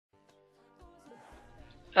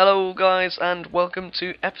Hello guys and welcome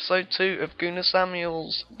to episode 2 of Gunnar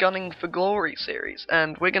Samuel's Gunning for Glory series,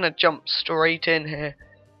 and we're going to jump straight in here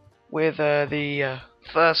with the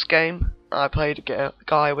first game. I played a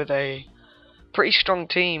guy with a pretty strong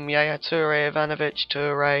team. Yaya Toure, Ivanovic,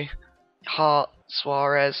 Toure, Hart,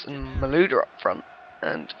 Suarez and Malouda up front,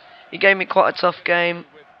 and he gave me quite a tough game,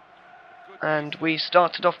 and we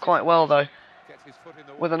started off quite well though,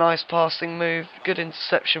 with a nice passing move, good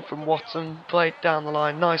interception from Watson, played down the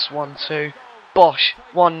line, nice 1-2, Bosh,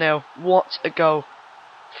 1-0, what a goal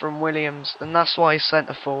from Williams, and that's why he's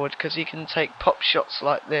centre forward, because he can take pop shots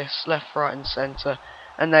like this, left, right and centre,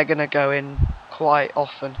 and they're going to go in quite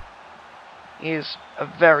often. He is a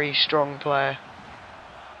very strong player.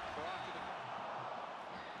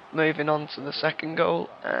 Moving on to the second goal,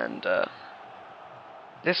 and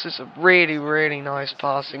this is a really nice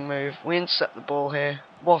passing move. We intercept the ball here.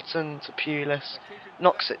 Watson to Pulis,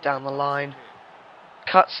 knocks it down the line,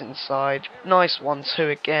 cuts inside, nice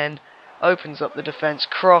 1-2 again, opens up the defence,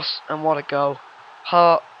 cross, and what a goal.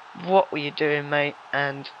 Hart, what were you doing, mate?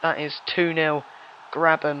 And that is 2-0.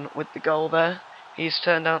 Grabban with the goal there. He's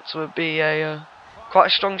turned out to be a quite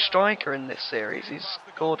a strong striker in this series. He's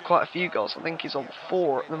scored quite a few goals. I think he's on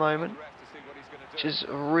 4 at the moment, which is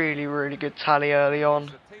a really good tally early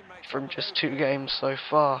on from just 2 games so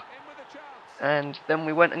far. And then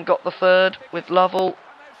we went and got the third with Lovell.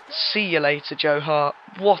 See you later, Joe Hart.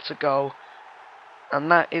 What a goal.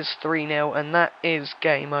 And that is 3-0, and that is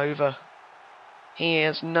game over. He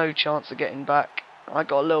has no chance of getting back. I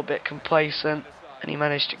got a little bit complacent, and he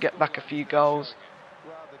managed to get back a few goals.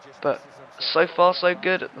 But so far so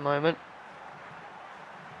good at the moment.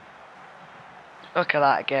 Look at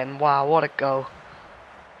that again. Wow, what a goal.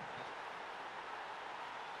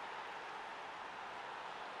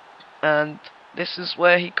 And this is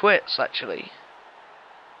where he quits, actually.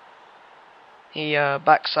 He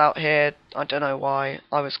backs out here. I don't know why.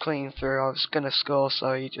 I was clean through. I was going to score,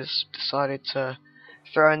 so he just decided to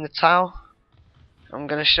throw in the towel. I'm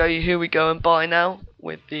going to show you who we go and buy now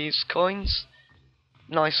with these coins.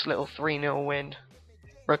 Nice little 3-0 win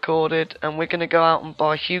recorded. And we're going to go out and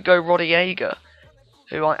buy Hugo Rodallega,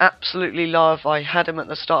 who I absolutely love. I had him at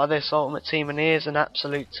the start of this Ultimate Team, and he is an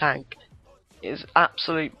absolute tank. Is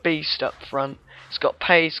absolute beast up front. He's got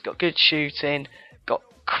pace, got good shooting, got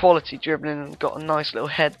quality dribbling, and got a nice little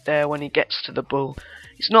head there when he gets to the ball.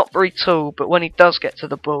 He's not very tall, but when he does get to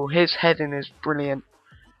the ball, his heading is brilliant.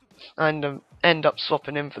 And end up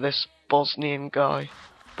swapping him for this Bosnian guy,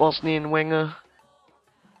 Bosnian winger.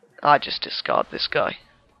 I just discard this guy.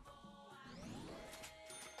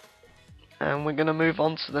 And we're gonna move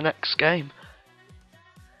on to the next game.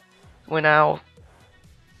 We're now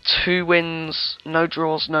 2 wins, no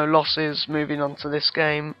draws, no losses, moving on to this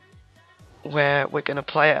game where we're going to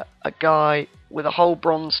play a guy with a whole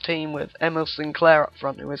bronze team with Emil Sinclair up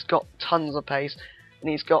front, who has got tons of pace, and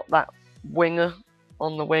he's got that winger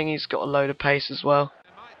on the wing. He's got a load of pace as well.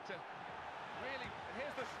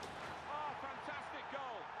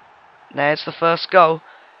 There's the first goal.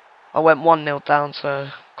 I went 1-0 down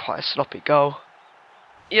to quite a sloppy goal.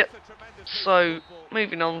 Yep, so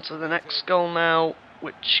moving on to the next goal now,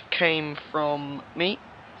 which came from me.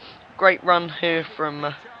 Great run here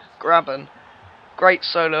from Grabban. Great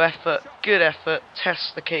solo effort, good effort,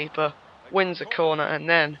 tests the keeper, wins a corner, and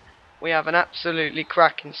then we have an absolutely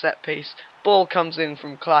cracking set piece. Ball comes in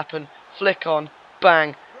from Clapham, flick on,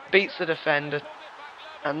 bang, beats the defender,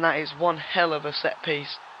 and that is one hell of a set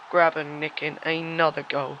piece. Grabban nicking another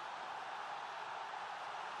goal.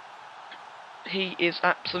 He is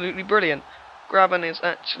absolutely brilliant. Grabban is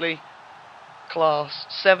actually class,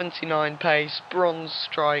 79 pace, bronze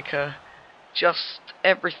striker, just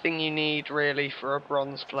everything you need really for a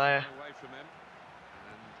bronze player.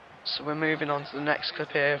 So we're moving on to the next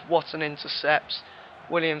clip here. Watson intercepts,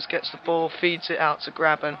 Williams gets the ball, feeds it out to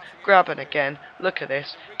Grabban, Grabban again, look at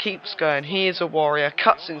this, keeps going, he is a warrior,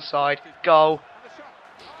 cuts inside, goal.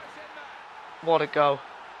 What a goal.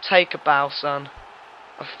 Take a bow, son.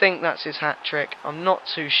 I think that's his hat-trick, I'm not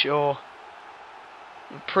too sure.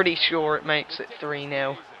 I'm pretty sure it makes it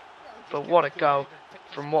 3-0. But what a goal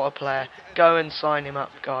from what a player. Go and sign him up,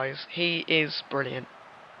 guys. He is brilliant.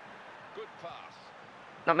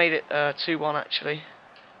 That made it 2-1 actually.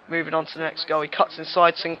 Moving on to the next goal. He cuts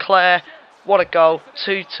inside Sinclair. What a goal.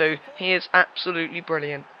 2-2. He is absolutely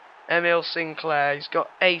brilliant. Emil Sinclair. He's got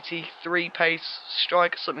 83 pace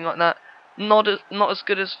strike or something like that. Not as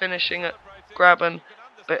good as finishing at Grabban,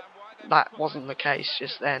 but that wasn't the case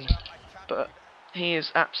just then. But he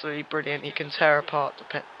is absolutely brilliant. He can tear apart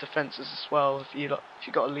defences as well if you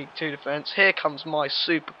got a League 2 defence. Here comes my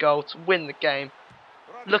super goal to win the game.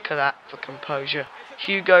 Look at that for composure.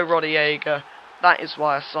 Hugo Rodallega, that is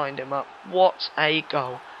why I signed him up. What a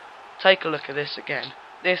goal. Take a look at this again.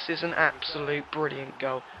 This is an absolute brilliant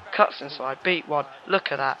goal. Cuts inside, beat one.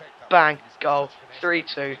 Look at that. Bang, goal.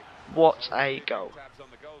 3-2. What a goal.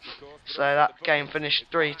 So that game finished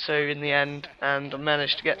 3-2 in the end, and I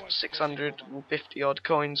managed to get 650 odd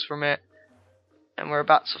coins from it. And we're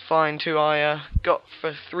about to find who I got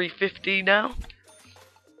for 350 now.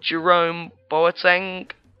 Jerome Boateng,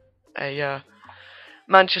 a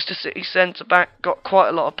Manchester City centre-back, got quite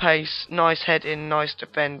a lot of pace, nice heading, nice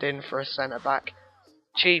defending for a centre-back.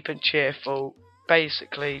 Cheap and cheerful,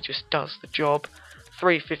 basically just does the job.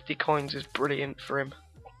 350 coins is brilliant for him.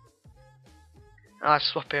 I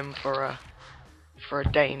swap him for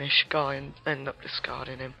a Danish guy and end up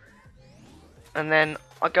discarding him. And then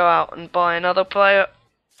I go out and buy another player.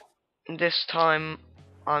 And this time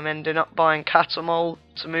I'm ending up buying Catamol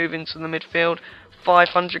to move into the midfield.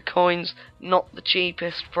 500 coins, not the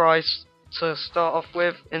cheapest price to start off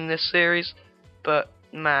with in this series, but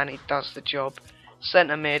man, he does the job.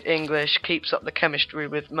 Centre mid, English, keeps up the chemistry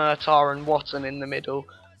with Murtaugh and Watton in the middle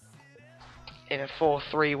in a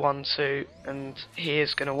 4-3-1-2, and he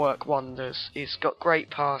is going to work wonders. He's got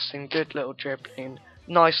great passing, good little dribbling,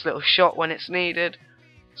 nice little shot when it's needed,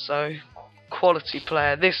 so quality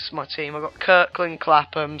player. This is my team. I've got Kirkland,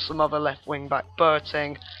 Clapham, some other left wing back,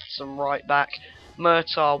 Berting, some right back,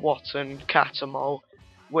 Murtaugh, Watton, Catamol,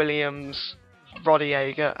 Williams,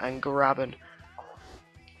 Rodallega and Grabban.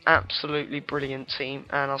 Absolutely brilliant team,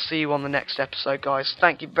 and I'll see you on the next episode, guys.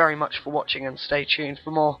 Thank you very much for watching, and stay tuned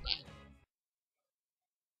for more.